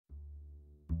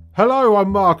Hello, I'm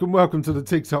Mark and welcome to the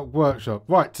TikTok workshop.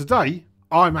 Right, today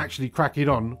I'm actually cracking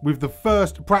on with the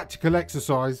first practical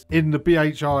exercise in the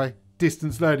BHI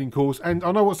distance learning course. And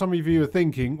I know what some of you are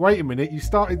thinking, wait a minute, you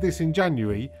started this in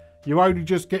January, you're only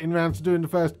just getting around to doing the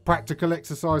first practical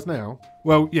exercise now?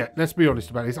 Well, yeah, let's be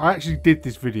honest about this. I actually did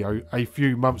this video a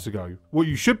few months ago. What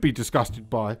you should be disgusted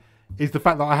by is the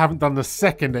fact that I haven't done the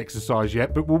second exercise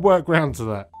yet, but we'll work round to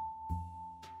that.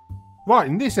 Right,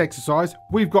 in this exercise,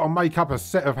 we've got to make up a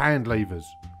set of hand levers.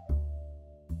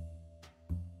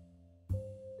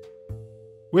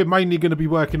 We're mainly going to be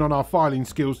working on our filing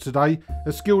skills today,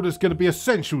 a skill that's going to be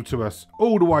essential to us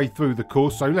all the way through the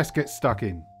course, so let's get stuck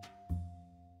in.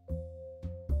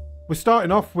 We're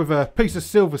starting off with a piece of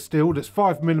silver steel that's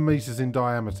 5mm in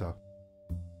diameter.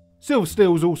 Silver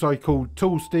steel is also called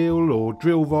tool steel or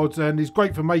drill rods and is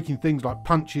great for making things like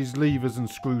punches, levers and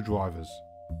screwdrivers.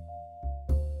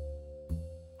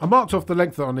 I marked off the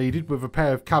length that I needed with a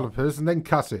pair of calipers and then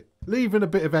cut it, leaving a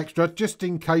bit of extra just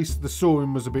in case the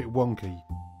sawing was a bit wonky.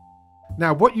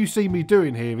 Now what you see me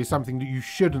doing here is something that you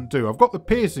shouldn't do. I've got the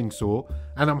piercing saw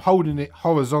and I'm holding it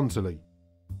horizontally.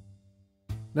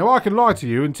 Now I can lie to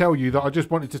you and tell you that I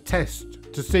just wanted to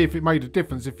test to see if it made a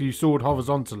difference if you sawed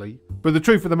horizontally, but the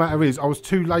truth of the matter is I was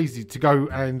too lazy to go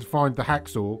and find the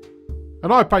hacksaw,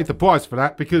 and I paid the price for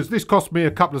that because this cost me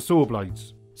a couple of saw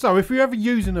blades. So if you're ever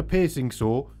using a piercing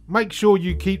saw, make sure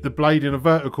you keep the blade in a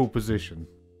vertical position.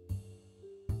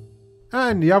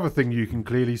 And the other thing you can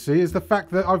clearly see is the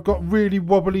fact that I've got really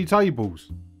wobbly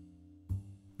tables.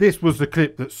 This was the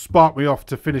clip that sparked me off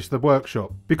to finish the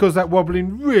workshop, because that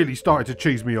wobbling really started to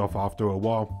cheese me off after a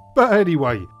while. But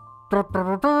anyway,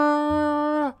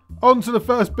 on to the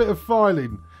first bit of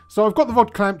filing. So I've got the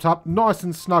rod clamped up nice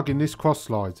and snug in this cross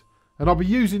slide, and I'll be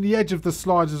using the edge of the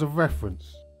slide as a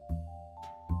reference.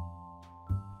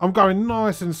 I'm going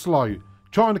nice and slow,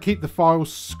 trying to keep the file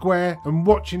square and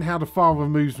watching how the file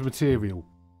removes the material.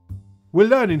 We're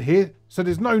learning here, so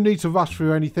there's no need to rush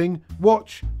through anything.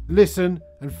 Watch, listen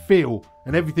and feel,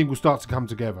 and everything will start to come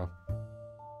together.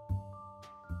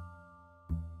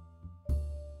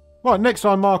 Right, next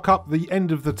I mark up the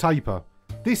end of the taper.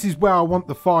 This is where I want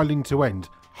the filing to end.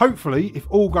 Hopefully, if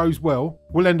all goes well,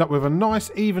 we'll end up with a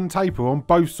nice even taper on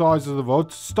both sides of the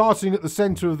rod, starting at the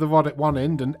centre of the rod at one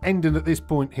end and ending at this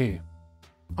point here.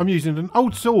 I'm using an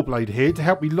old saw blade here to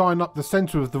help me line up the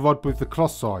centre of the rod with the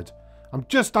cloth side. I'm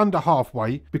just under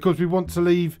halfway because we want to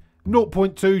leave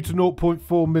 0.2 to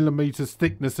 0.4mm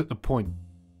thickness at the point.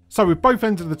 So with both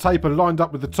ends of the taper lined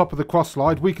up with the top of the cross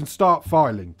slide, we can start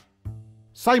filing.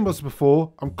 Same as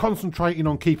before, I'm concentrating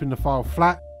on keeping the file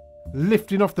flat,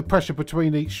 lifting off the pressure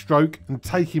between each stroke and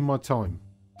taking my time.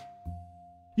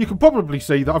 You can probably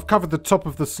see that I've covered the top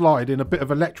of the slide in a bit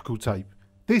of electrical tape.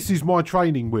 This is my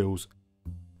training wheels.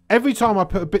 Every time I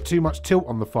put a bit too much tilt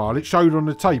on the file, it showed on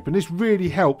the tape, and this really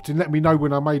helped in letting me know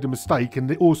when I made a mistake, and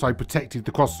it also protected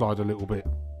the cross slide a little bit.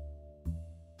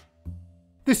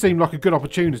 This seemed like a good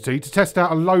opportunity to test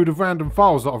out a load of random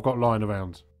files that I've got lying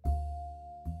around.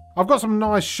 I've got some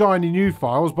nice shiny new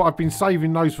files, but I've been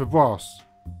saving those for brass.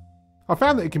 I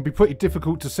found that it can be pretty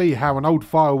difficult to see how an old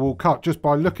file will cut just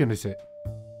by looking at it.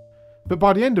 But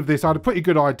by the end of this I had a pretty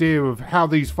good idea of how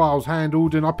these files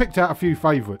handled, and I picked out a few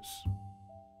favourites.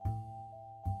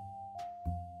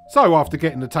 So after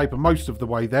getting the taper most of the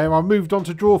way there, I moved on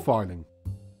to draw filing.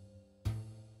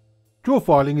 Draw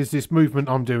filing is this movement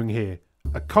I'm doing here,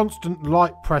 a constant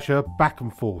light pressure back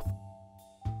and forth.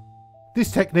 This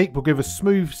technique will give us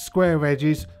smooth square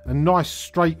edges and nice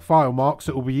straight file marks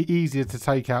that will be easier to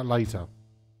take out later.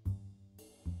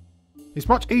 It's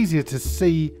much easier to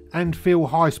see and feel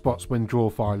high spots when draw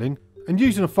filing, and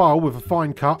using a file with a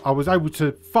fine cut I was able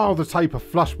to file the taper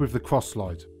flush with the cross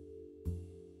slide.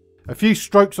 A few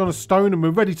strokes on a stone and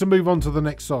we're ready to move on to the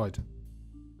next side.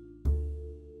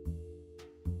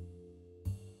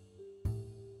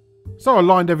 So I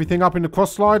lined everything up in the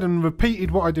cross slide and repeated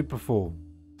what I did before.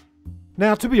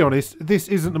 Now to be honest, this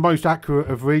isn't the most accurate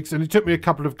of rigs and it took me a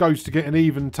couple of goes to get an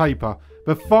even taper,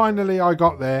 but finally I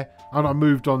got there and I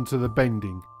moved on to the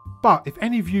bending. But if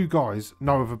any of you guys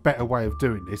know of a better way of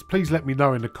doing this, please let me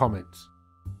know in the comments.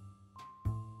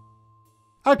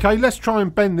 Okay, let's try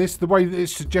and bend this the way that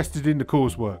it's suggested in the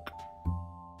coursework.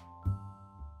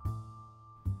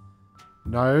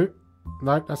 No,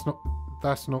 that's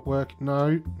not working.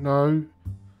 No.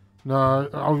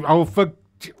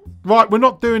 Right, we're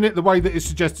not doing it the way that it's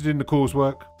suggested in the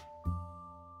coursework.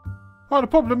 Right, the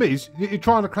problem is that you're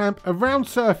trying to clamp a round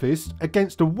surface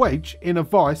against a wedge in a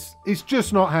vise. It's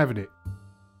just not having it.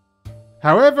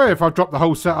 However, if I drop the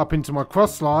whole setup into my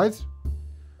cross slide,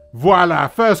 voila,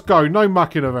 first go, no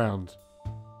mucking around.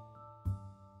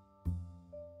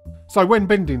 So when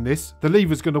bending this, the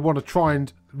lever's going to want to try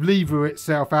and lever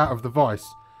itself out of the vise.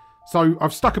 So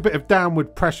I've stuck a bit of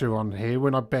downward pressure on here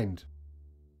when I bend.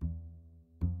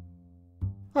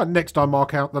 Right, next I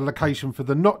mark out the location for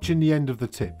the notch in the end of the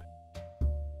tip.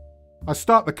 I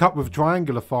start the cut with a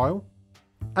triangular file,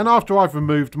 and after I've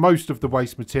removed most of the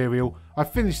waste material, I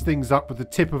finish things up with the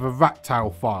tip of a rat tail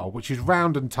file, which is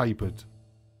round and tapered.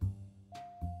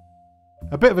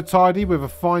 A bit of a tidy with a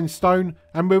fine stone,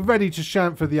 and we're ready to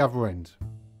chamfer the other end.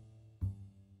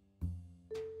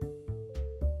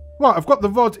 Right, I've got the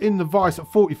rod in the vise at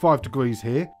 45 degrees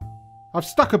here. I've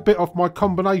stuck a bit off my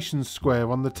combination square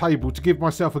on the table to give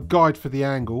myself a guide for the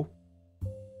angle.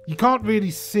 You can't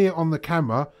really see it on the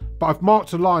camera, but I've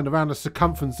marked a line around the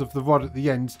circumference of the rod at the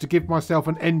ends to give myself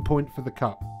an end point for the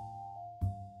cut.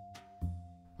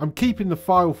 I'm keeping the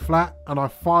file flat and I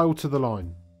file to the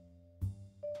line.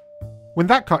 When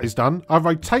that cut is done, I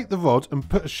rotate the rod and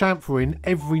put a chamfer in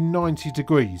every 90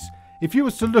 degrees. If you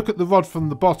was to look at the rod from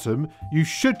the bottom, you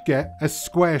should get a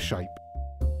square shape.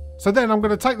 So then I'm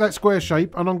going to take that square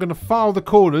shape and I'm going to file the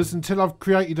corners until I've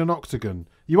created an octagon.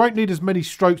 You won't need as many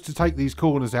strokes to take these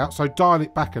corners out, so dial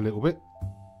it back a little bit.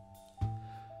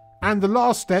 And the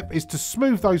last step is to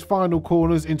smooth those final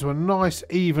corners into a nice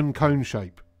even cone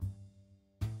shape.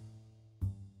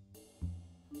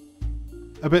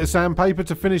 A bit of sandpaper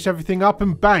to finish everything up,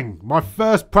 and bang, my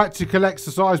first practical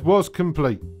exercise was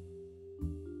complete.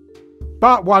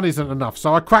 But one isn't enough,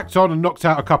 so I cracked on and knocked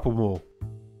out a couple more.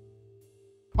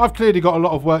 I've clearly got a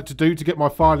lot of work to do to get my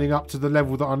filing up to the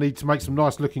level that I need to make some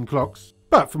nice looking clocks.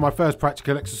 But for my first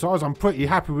practical exercise, I'm pretty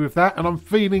happy with that, and I'm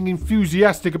feeling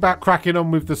enthusiastic about cracking on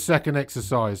with the second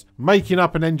exercise, making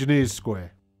up an engineer's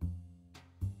square.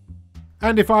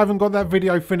 And if I haven't got that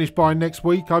video finished by next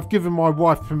week, I've given my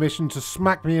wife permission to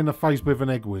smack me in the face with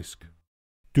an egg whisk.